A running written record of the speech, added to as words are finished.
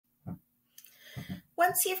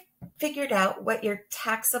Once you've figured out what your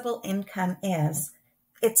taxable income is,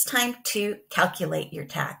 it's time to calculate your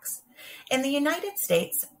tax. In the United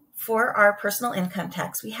States, for our personal income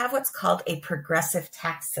tax, we have what's called a progressive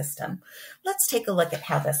tax system. Let's take a look at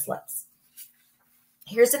how this looks.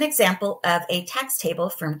 Here's an example of a tax table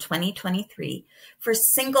from 2023 for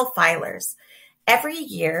single filers. Every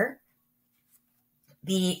year,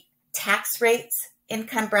 the tax rates,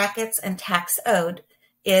 income brackets, and tax owed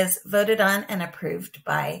is voted on and approved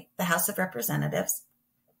by the House of Representatives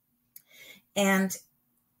and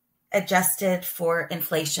adjusted for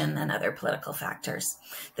inflation and other political factors.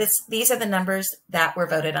 These are the numbers that were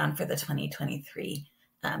voted on for the 2023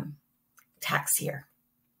 tax year.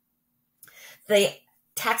 The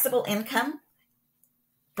taxable income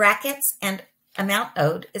brackets and amount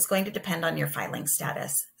owed is going to depend on your filing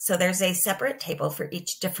status. So there's a separate table for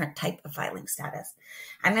each different type of filing status.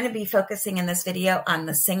 I'm going to be focusing in this video on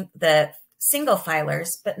the single filers,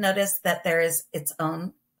 but notice that there is its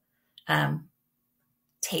own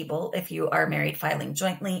table if you are married filing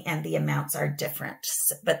jointly, and the amounts are different,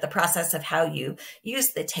 but the process of how you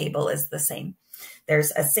use the table is the same.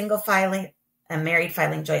 There's a single filing, a married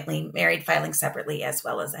filing jointly, married filing separately, as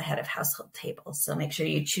well as a head of household table. So make sure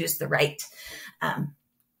you choose the right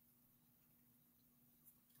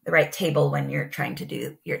table when you're trying to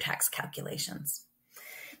do your tax calculations.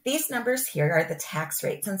 These numbers here are the tax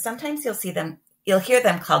rates, and sometimes you'll hear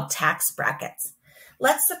them called tax brackets.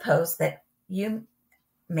 Let's suppose that you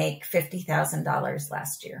make $50,000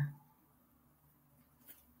 last year.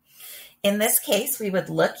 In this case, we would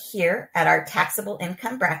look here at our taxable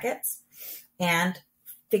income brackets and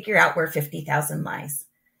figure out where 50,000 lies.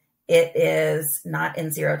 It is not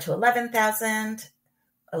in 0 to 11,000,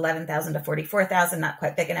 11,000 to 44,000, not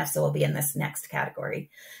quite big enough, so we'll be in this next category.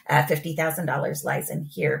 $50,000 lies in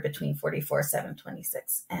here between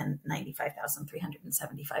 $44,726 and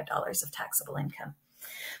 $95,375 of taxable income.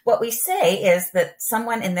 What we say is that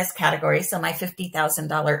someone in this category, so my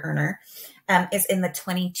 $50,000 earner, is in the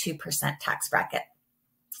 22% tax bracket.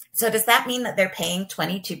 So does that mean that they're paying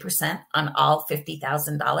 22% on all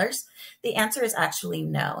 $50,000? The answer is actually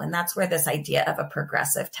no, and that's where this idea of a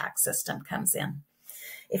progressive tax system comes in.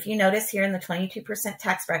 If you notice here in the 22%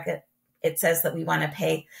 tax bracket, it says that we want to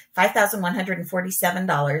pay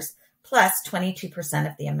 $5,147 plus 22%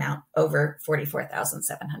 of the amount over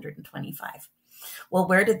 $44,725. Well,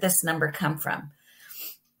 where did this number come from?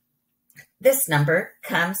 This number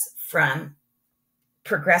comes from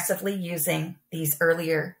progressively using these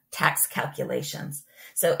earlier tax calculations.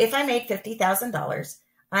 So if I made $50,000,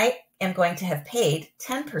 I am going to have paid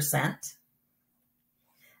 10%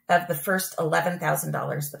 of the first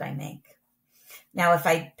 $11,000 that I make. Now, if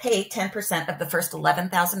I pay 10% of the first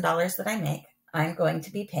 $11,000 that I make, I'm going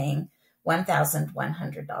to be paying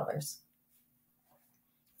 $1,100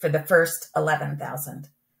 for the first $11,000.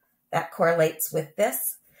 That correlates with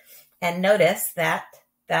this. And notice that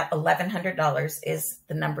that $1,100 is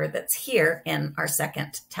the number that's here in our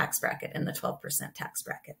second tax bracket, in the 12% tax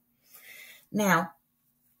bracket. Now,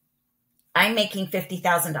 I'm making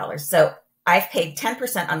 $50,000. So I've paid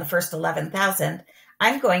 10% on the first $11,000.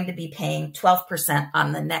 I'm going to be paying 12%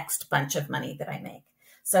 on the next bunch of money that I make.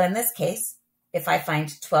 So in this case, if I find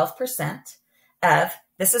 12% of,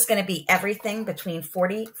 this is going to be everything between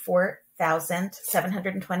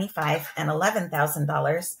 $44,725 and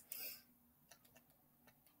 $11,000.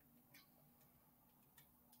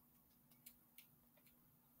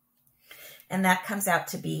 And that comes out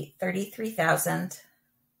to be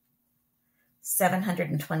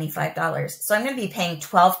 $33,725. So I'm going to be paying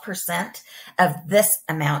 12% of this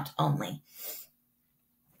amount only.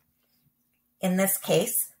 In this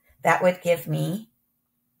case, that would give me,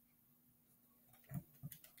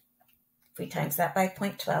 if we times that by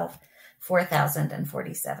 0.12,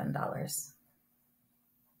 $4,047.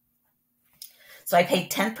 So I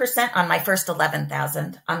paid 10% on my first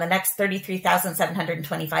 $11,000. On the next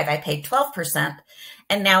 $33,725, I paid 12%,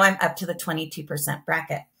 and now I'm up to the 22%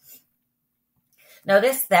 bracket.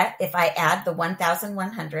 Notice that if I add the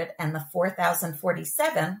 $1,100 and the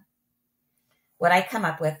 $4,047, what I come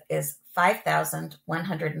up with is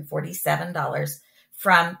 $5,147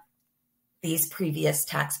 from these previous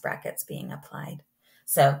tax brackets being applied.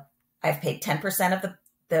 So I've paid 10% of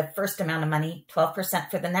the first amount of money, 12%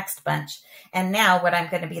 for the next bunch. And now what I'm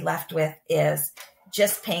going to be left with is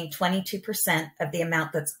just paying 22% of the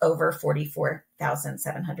amount that's over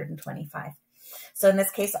 $44,725. So in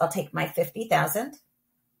this case, I'll take my $50,000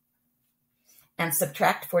 and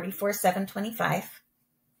subtract $44,725.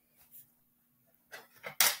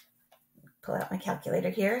 Pull out my calculator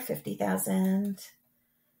here. 50,000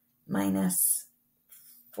 minus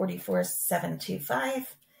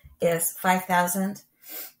 44,725 is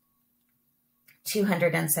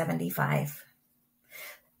 $5,275.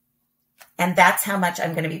 And that's how much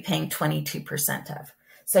I'm going to be paying 22% of.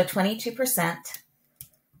 So 22%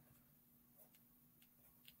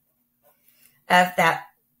 of that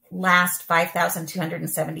last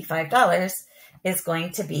 $5,275 is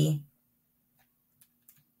going to be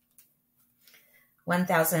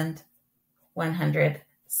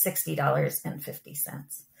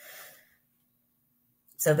 $1,160.50.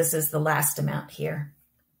 So this is the last amount here.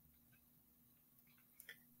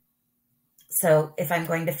 So if I'm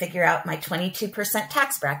going to figure out my 22%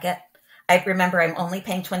 tax bracket, I remember I'm only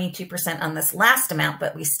paying 22% on this last amount,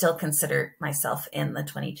 but we still consider myself in the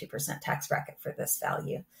 22% tax bracket for this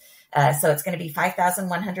value. So it's going to be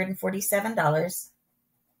 $5,147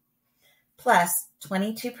 plus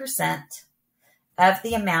 22% of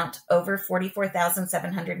the amount over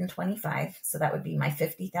 $44,725. So that would be my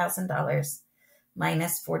 $50,000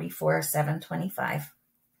 minus $44,725.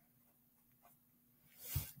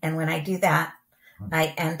 And when I do that,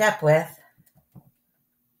 I end up with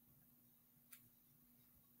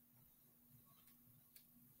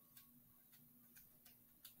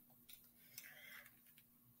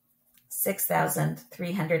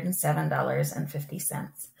 $6,307.50.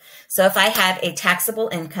 So if I had a taxable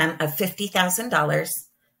income of $50,000,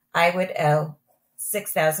 I would owe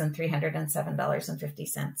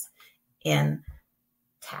 $6,307.50 in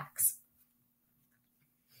tax.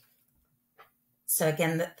 So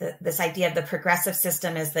again, this idea of the progressive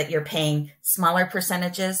system is that you're paying smaller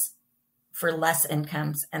percentages for less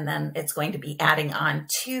incomes, and then it's going to be adding on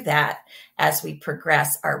to that as we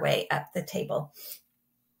progress our way up the table.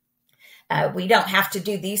 We don't have to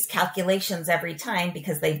do these calculations every time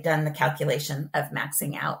because they've done the calculation of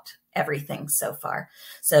maxing out everything so far.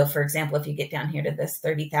 So for example, if you get down here to this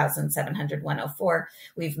 30,700,104,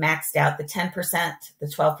 we've maxed out the 10%, the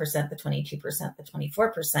 12%, the 22%, the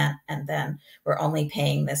 24%, and then we're only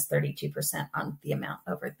paying this 32% on the amount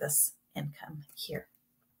over this income here.